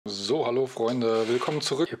So, hallo Freunde, willkommen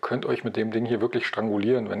zurück. Ihr könnt euch mit dem Ding hier wirklich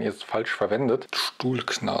strangulieren, wenn ihr es falsch verwendet. Stuhl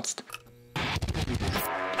knarzt.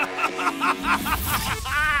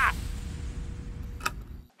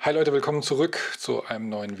 Hi Leute, willkommen zurück zu einem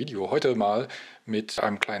neuen Video. Heute mal mit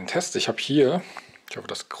einem kleinen Test. Ich hoffe,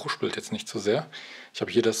 das kruspelt jetzt nicht zu sehr. Ich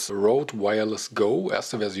habe hier das Rode Wireless Go,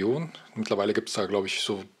 erste Version. Mittlerweile gibt es da, glaube ich,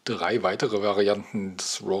 so 3 weitere Varianten.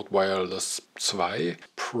 Das Rode Wireless 2,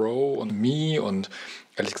 Pro und Me. Und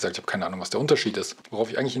ehrlich gesagt, ich habe keine Ahnung, was der Unterschied ist. Worauf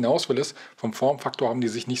ich eigentlich hinaus will, ist, vom Formfaktor haben die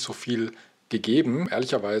sich nicht so viel gegeben.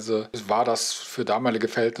 Ehrlicherweise war das für damalige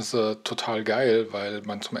Verhältnisse total geil, weil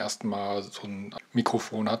man zum ersten Mal so ein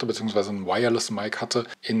Mikrofon hatte, beziehungsweise ein Wireless Mic hatte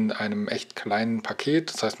in einem echt kleinen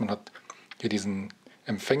Paket. Das heißt, man hat hier diesen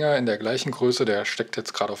Empfänger in der gleichen Größe, der steckt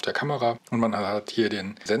jetzt gerade auf der Kamera und man hat hier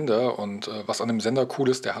den Sender und was an dem Sender cool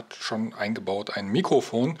ist, der hat schon eingebaut ein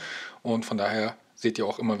Mikrofon und von daher seht ihr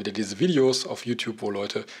auch immer wieder diese Videos auf YouTube, wo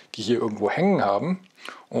Leute die hier irgendwo hängen haben.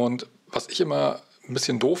 Und was ich immer ein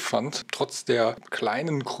bisschen doof fand, trotz der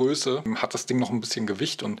kleinen Größe hat das Ding noch ein bisschen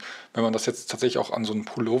Gewicht und wenn man das jetzt tatsächlich auch an so einen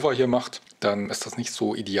Pullover hier macht, dann ist das nicht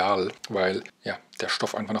so ideal, weil ja, der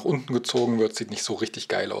Stoff einfach nach unten gezogen wird, sieht nicht so richtig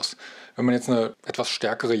geil aus. Wenn man jetzt eine etwas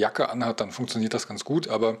stärkere Jacke anhat, dann funktioniert das ganz gut,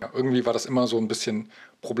 aber ja, irgendwie war das immer so ein bisschen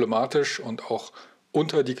problematisch und auch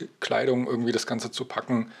unter die Kleidung irgendwie das Ganze zu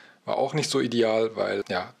packen, war auch nicht so ideal, weil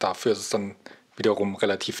ja, dafür ist es dann wiederum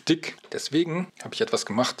relativ dick. Deswegen habe ich etwas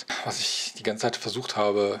gemacht, was ich die ganze Zeit versucht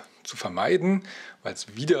habe zu vermeiden, weil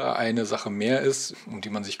es wieder eine Sache mehr ist, um die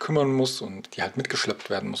man sich kümmern muss und die halt mitgeschleppt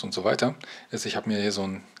werden muss und so weiter. Ich habe mir hier so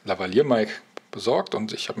ein Lavalier-Mic besorgt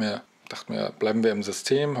und ich dachte mir, bleiben wir im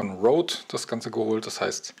System, von Rode das Ganze geholt, das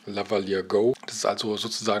heißt Lavalier Go. Das ist also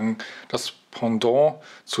sozusagen das Pendant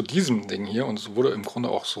zu diesem Ding hier und es wurde im Grunde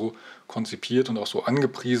auch so konzipiert und auch so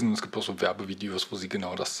angepriesen. Es gibt auch so Werbevideos, wo sie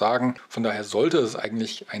genau das sagen. Von daher sollte es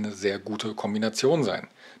eigentlich eine sehr gute Kombination sein.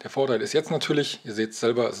 Der Vorteil ist jetzt natürlich, ihr seht es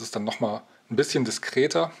selber, es ist dann nochmal ein bisschen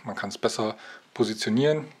diskreter, man kann es besser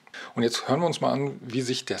positionieren. Und jetzt hören wir uns mal an, wie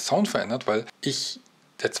sich der Sound verändert,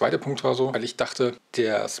 der zweite Punkt war so, weil ich dachte,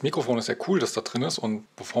 das Mikrofon ist ja cool, das da drin ist und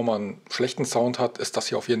bevor man schlechten Sound hat, ist das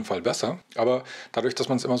hier auf jeden Fall besser. Aber dadurch, dass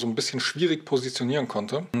man es immer so ein bisschen schwierig positionieren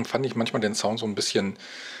konnte, fand ich manchmal den Sound so ein bisschen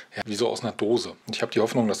ja, wie so aus einer Dose. Und ich habe die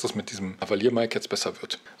Hoffnung, dass das mit diesem Lavaliermic jetzt besser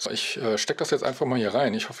wird. So, ich stecke das jetzt einfach mal hier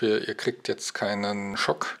rein. Ich hoffe, ihr kriegt jetzt keinen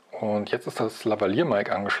Schock. Und jetzt ist das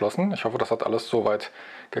Lavaliermic angeschlossen. Ich hoffe, das hat alles soweit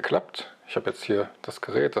geklappt. Ich habe jetzt hier das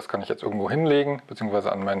Gerät, das kann ich jetzt irgendwo hinlegen,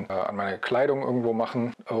 beziehungsweise an meine Kleidung irgendwo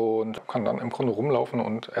machen und kann dann im Grunde rumlaufen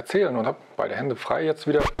und erzählen und habe beide Hände frei jetzt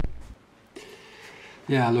wieder.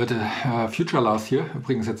 Ja Leute, Future Lars hier.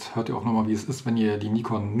 Übrigens, jetzt hört ihr auch nochmal, wie es ist, wenn ihr die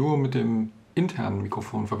Nikon nur mit dem internen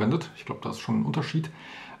Mikrofon verwendet. Ich glaube, da ist schon ein Unterschied.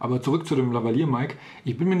 Aber zurück zu dem Lavalier-Mic.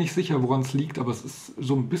 Ich bin mir nicht sicher, woran es liegt, aber es ist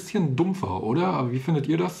so ein bisschen dumpfer, oder? Aber wie findet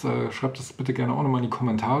ihr das? Schreibt das bitte gerne auch nochmal in die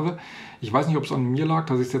Kommentare. Ich weiß nicht, ob es an mir lag,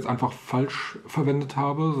 dass ich es jetzt einfach falsch verwendet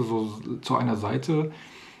habe, so zu einer Seite.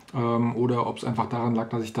 Oder ob es einfach daran lag,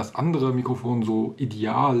 dass ich das andere Mikrofon so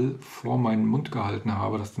ideal vor meinen Mund gehalten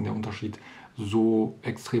habe, dass dann der Unterschied so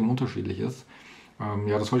extrem unterschiedlich ist.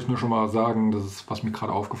 Ja, das wollte ich nur schon mal sagen, das ist, was mir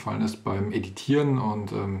gerade aufgefallen ist beim Editieren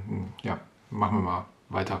und ja, machen wir mal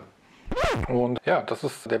weiter. Und ja, das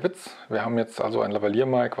ist der Witz. Wir haben jetzt also ein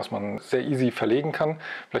Lavalier-Mic, was man sehr easy verlegen kann.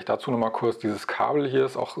 Vielleicht dazu nochmal kurz, dieses Kabel hier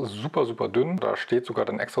ist auch super, super dünn. Da steht sogar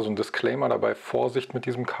dann extra so ein Disclaimer dabei, Vorsicht mit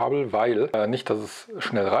diesem Kabel, weil nicht, dass es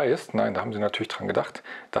schnell reißt. Nein, da haben sie natürlich dran gedacht.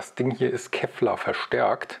 Das Ding hier ist Kevlar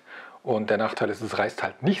verstärkt. Und der Nachteil ist, es reißt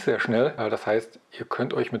halt nicht sehr schnell. Das heißt, ihr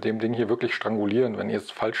könnt euch mit dem Ding hier wirklich strangulieren, wenn ihr es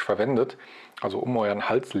falsch verwendet. Also um euren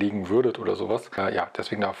Hals legen würdet oder sowas. Ja,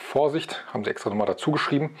 deswegen da Vorsicht, haben sie extra nochmal dazu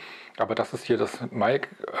geschrieben. Aber das ist hier das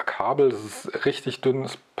Mic-Kabel, das ist richtig dünn,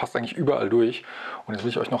 es passt eigentlich überall durch. Und jetzt will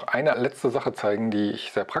ich euch noch eine letzte Sache zeigen, die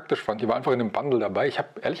ich sehr praktisch fand. Die war einfach in einem Bundle dabei. Ich habe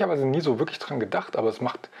ehrlicherweise nie so wirklich dran gedacht, aber es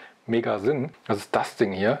macht mega Sinn. Das ist das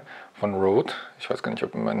Ding hier von Rode. Ich weiß gar nicht,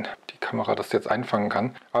 ob die Kamera das jetzt einfangen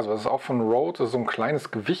kann. Also das ist auch von Rode, das ist so ein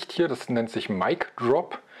kleines Gewicht hier, das nennt sich Mic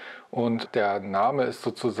Drop. Und der Name ist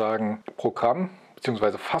sozusagen Programm,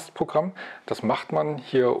 beziehungsweise Fastprogramm. Das macht man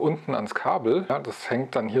hier unten ans Kabel. Ja, das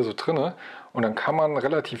hängt dann hier so drinne. Und dann kann man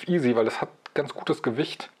relativ easy, weil es hat ganz gutes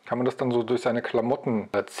Gewicht, kann man das dann so durch seine Klamotten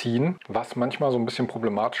ziehen. Was manchmal so ein bisschen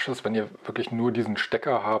problematisch ist, wenn ihr wirklich nur diesen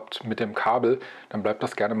Stecker habt mit dem Kabel, dann bleibt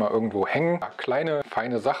das gerne mal irgendwo hängen. Ja, kleine,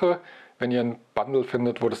 feine Sache, wenn ihr ein Bundle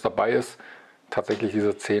findet, wo das dabei ist. Tatsächlich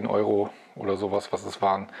diese 10 Euro oder sowas, was es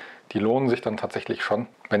waren, die lohnen sich dann tatsächlich schon.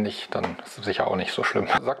 Wenn nicht, dann ist es sicher auch nicht so schlimm.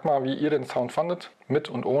 Sagt mal, wie ihr den Sound fandet, mit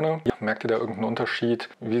und ohne. Ja, merkt ihr da irgendeinen Unterschied?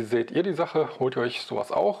 Wie seht ihr die Sache? Holt ihr euch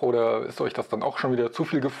sowas auch oder ist euch das dann auch schon wieder zu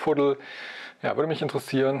viel Gefuddel? Ja, würde mich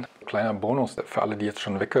interessieren. Kleiner Bonus für alle, die jetzt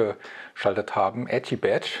schon weggeschaltet haben. Edgy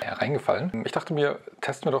Badge, reingefallen. Ich dachte mir,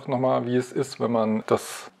 testen wir doch nochmal, wie es ist, wenn man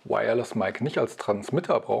das Wireless Mic nicht als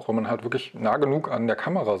Transmitter braucht, wenn man halt wirklich nah genug an der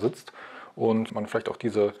Kamera sitzt und man vielleicht auch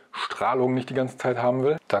diese Strahlung nicht die ganze Zeit haben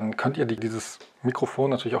will, dann könnt ihr dieses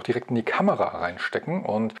Mikrofon natürlich auch direkt in die Kamera reinstecken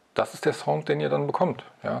und das ist der Sound, den ihr dann bekommt.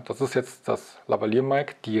 Ja, das ist jetzt das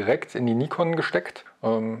Lavalier-Mic direkt in die Nikon gesteckt.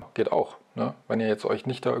 Geht auch. Ne? Wenn ihr jetzt euch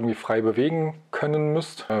nicht da irgendwie frei bewegen können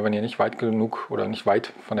müsst, wenn ihr nicht weit genug oder nicht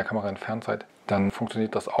weit von der Kamera entfernt seid, dann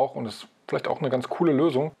funktioniert das auch und ist vielleicht auch eine ganz coole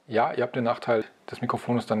Lösung. Ja, ihr habt den Nachteil, das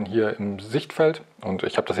Mikrofon ist dann hier im Sichtfeld und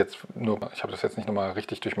ich habe das jetzt nicht nochmal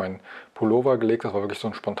richtig durch meinen Pullover gelegt, das war wirklich so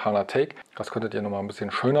ein spontaner Take. Das könntet ihr nochmal ein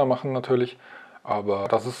bisschen schöner machen natürlich. Aber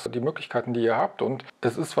das ist die Möglichkeiten, die ihr habt und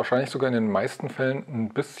es ist wahrscheinlich sogar in den meisten Fällen ein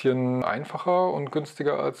bisschen einfacher und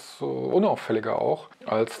günstiger als so unauffälliger auch,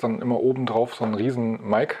 als dann immer obendrauf so einen riesen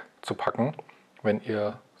Mic zu packen, wenn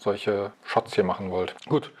ihr solche Shots hier machen wollt.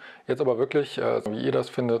 Gut, jetzt aber wirklich, wie ihr das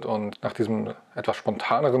findet und nach diesem etwas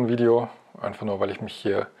spontaneren Video, einfach nur weil ich mich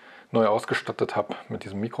hier neu ausgestattet habe mit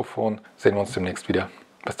diesem Mikrofon, sehen wir uns demnächst wieder.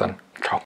 Bis dann, ciao.